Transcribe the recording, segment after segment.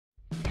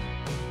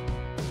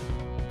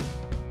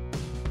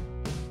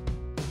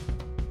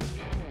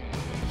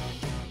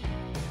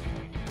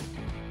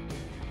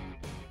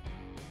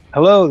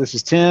Hello, this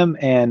is Tim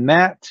and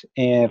Matt,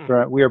 and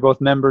we are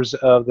both members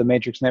of the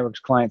Matrix Networks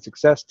Client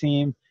Success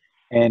Team,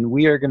 and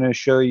we are going to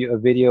show you a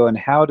video on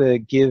how to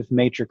give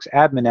Matrix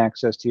admin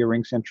access to your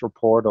RingCentral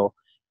portal.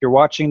 If you're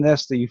watching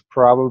this, that you've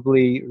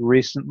probably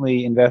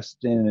recently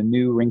invested in a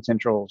new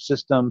RingCentral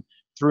system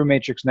through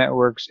Matrix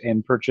Networks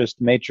and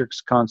purchased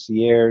Matrix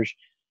Concierge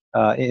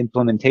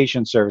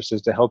implementation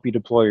services to help you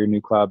deploy your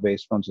new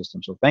cloud-based phone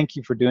system. So thank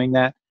you for doing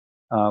that.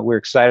 We're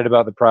excited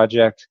about the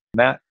project.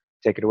 Matt,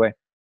 take it away.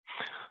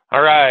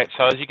 All right,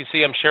 so as you can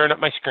see, I'm sharing up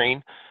my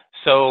screen.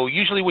 So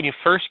usually when you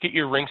first get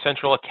your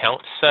RingCentral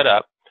account set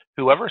up,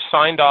 whoever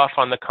signed off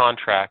on the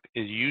contract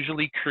is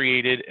usually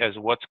created as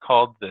what's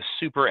called the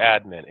super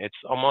admin.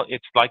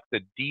 It's like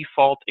the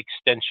default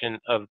extension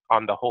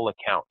on the whole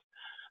account.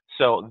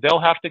 So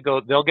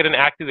they'll get an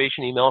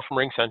activation email from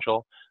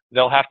RingCentral.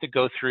 They'll have to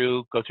go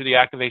through the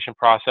activation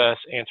process,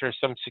 answer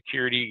some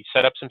security,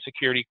 set up some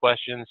security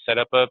questions, set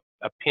up a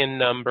PIN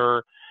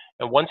number.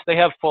 And once they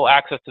have full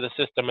access to the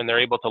system and they're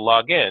able to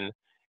log in,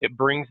 it can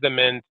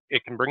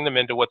bring them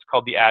into what's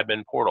called the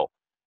admin portal.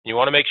 You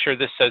want to make sure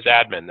this says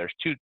admin. There's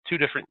two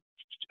different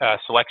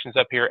selections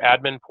up here,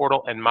 admin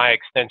portal and my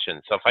extension.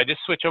 So if I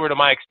just switch over to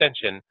my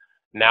extension,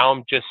 now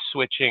I'm just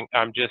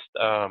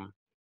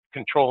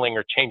controlling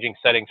or changing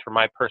settings for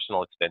my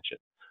personal extension.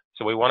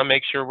 So we want to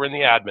make sure we're in the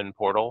admin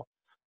portal.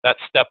 That's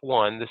step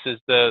one. This is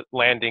the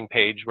landing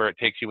page where it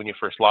takes you when you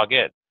first log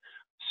in.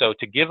 So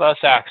to give us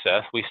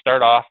access, we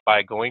start off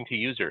by going to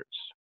users.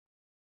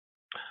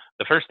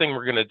 The first thing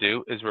we're going to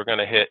do is we're going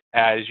to hit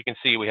add. As you can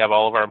see, we have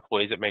all of our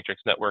employees at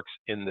Matrix Networks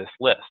in this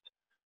list.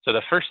 So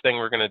the first thing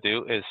we're going to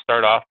do is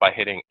start off by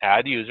hitting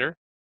add user.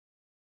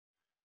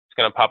 It's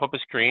going to pop up a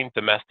screen.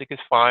 Domestic is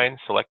fine.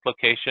 Select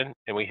location,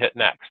 and we hit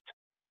next.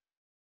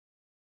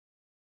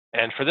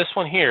 And for this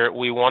one here,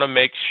 we want to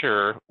make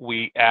sure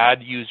we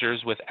add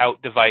users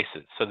without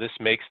devices. So this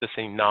makes this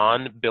a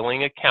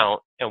non-billing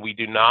account, and we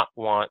do not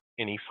want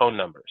any phone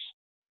numbers.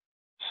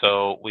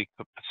 So we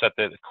set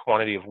the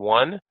quantity of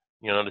 1.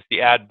 You'll notice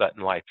the add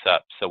button lights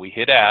up. So we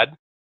hit add.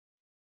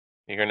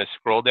 You're going to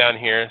scroll down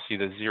here, see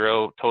the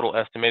 0 total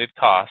estimated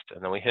cost,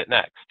 and then we hit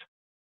next.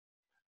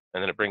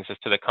 And then it brings us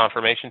to the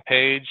confirmation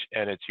page,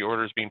 and it's your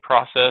orders being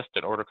processed,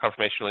 and order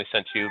confirmation will be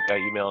sent to you by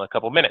email in a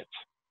couple minutes.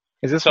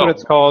 Is this what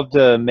it's called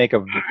to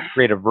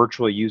create a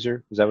virtual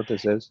user? Is that what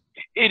this is?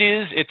 It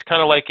is. It's kind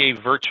of like a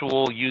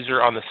virtual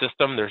user on the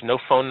system. There's no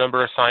phone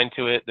number assigned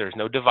to it. There's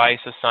no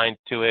device assigned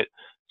to it.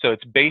 So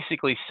it's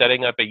basically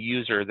setting up a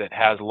user that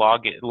has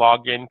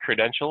login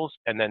credentials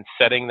and then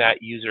setting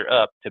that user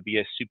up to be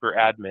a super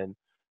admin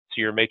so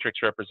your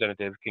Matrix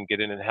representative can get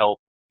in and help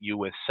you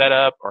with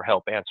setup or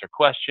help answer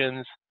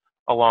questions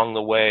along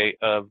the way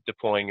of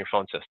deploying your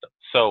phone system.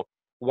 So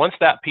once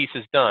that piece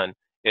is done,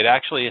 it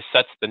actually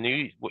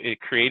it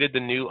created the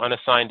new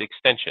unassigned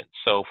extension.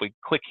 So if we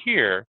click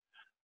here,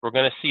 we're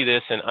going to see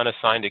this in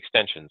unassigned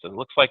extensions. It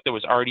looks like there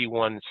was already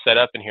one set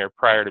up in here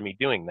prior to me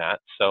doing that.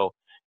 So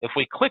if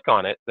we click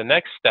on it, the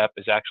next step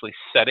is actually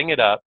setting it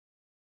up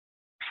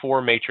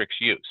for Matrix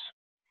use.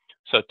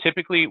 So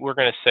typically we're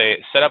going to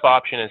say setup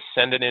option is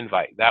send an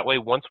invite. That way,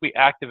 once we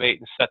activate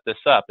and set this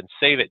up and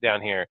save it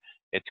down here,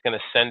 it's going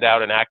to send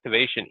out an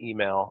activation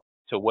email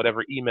to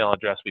whatever email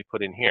address we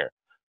put in here.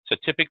 So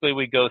typically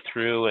we go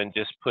through and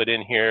just put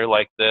in here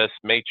like this,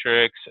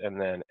 Matrix, and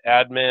then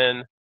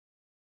admin.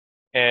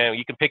 And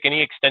you can pick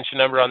any extension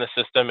number on the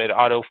system. It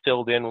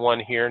auto-filled in one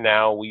here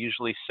now. We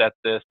usually set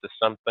this to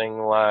something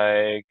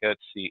like,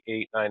 let's see,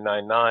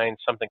 8999,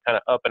 something kind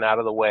of up and out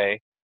of the way.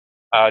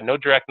 No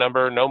direct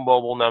number, no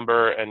mobile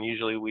number, and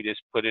usually we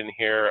just put in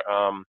here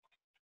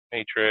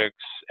Matrix,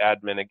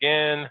 admin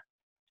again.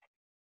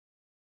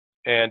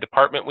 And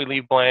department we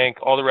leave blank.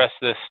 All the rest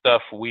of this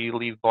stuff we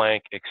leave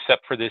blank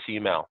except for this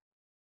email.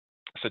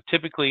 So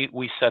typically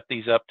we set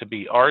these up to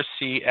be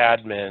RC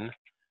admin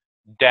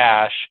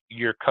dash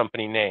your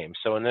company name.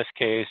 So in this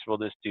case, we'll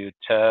just do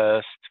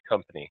test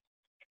company.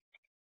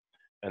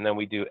 And then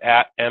we do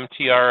at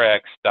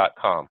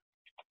mtrx.com.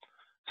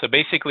 So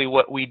basically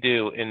what we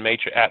do in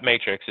at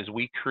Matrix is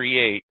we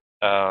create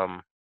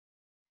kind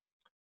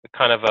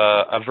of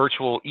a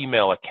virtual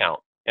email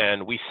account.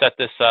 And we set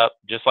this up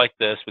just like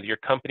this with your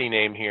company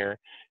name here.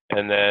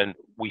 And then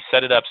we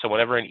set it up so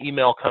whenever an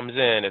email comes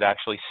in, it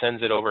actually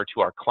sends it over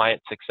to our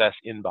client success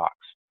inbox.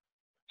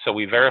 So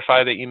we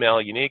verify the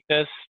email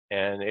uniqueness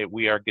and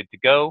we are good to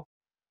go.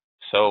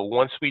 So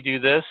once we do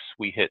this,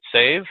 we hit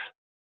save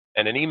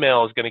and an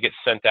email is going to get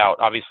sent out.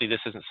 Obviously this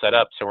isn't set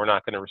up, so we're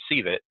not going to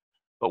receive it.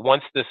 But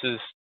once this is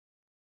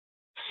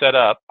set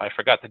up, I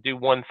forgot to do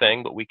one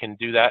thing, but we can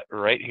do that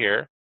right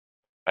here.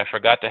 I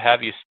forgot to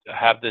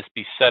have this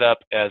be set up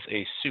as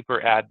a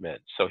super admin.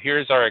 So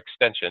here's our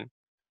extension.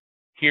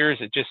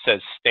 It just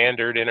says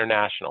standard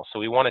international. So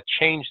we want to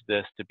change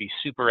this to be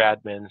super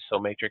admin so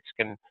Matrix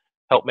can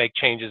help make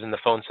changes in the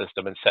phone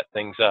system and set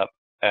things up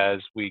as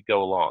we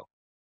go along.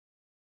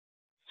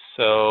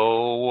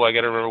 So I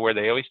got to remember where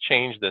they always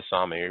change this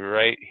on me.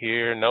 Right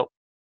here, nope.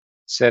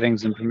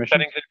 Settings and permissions.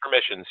 Settings and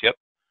permissions, yep.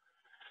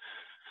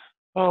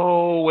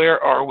 Oh,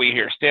 where are we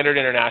here? Standard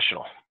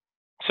international.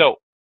 So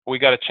we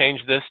got to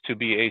change this to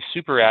be a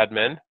super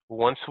admin.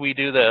 Once we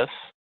do this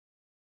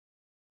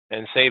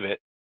and save it,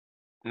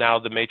 now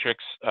the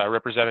Matrix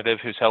representative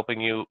who's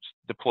helping you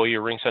deploy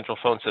your RingCentral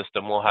phone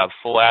system will have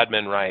full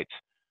admin rights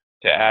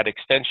to add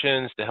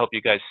extensions, to help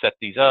you guys set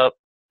these up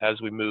as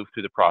we move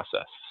through the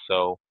process.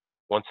 So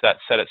once that's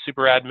set at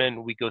super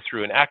admin, we go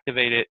through and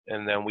activate it,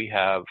 and then we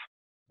have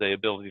the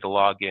ability to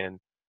log in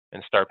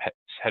and start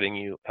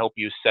help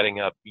you setting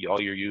up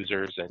all your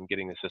users and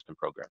getting the system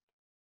programmed.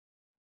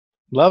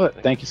 Love it.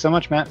 Thank you so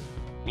much, Matt.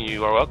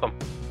 You are welcome.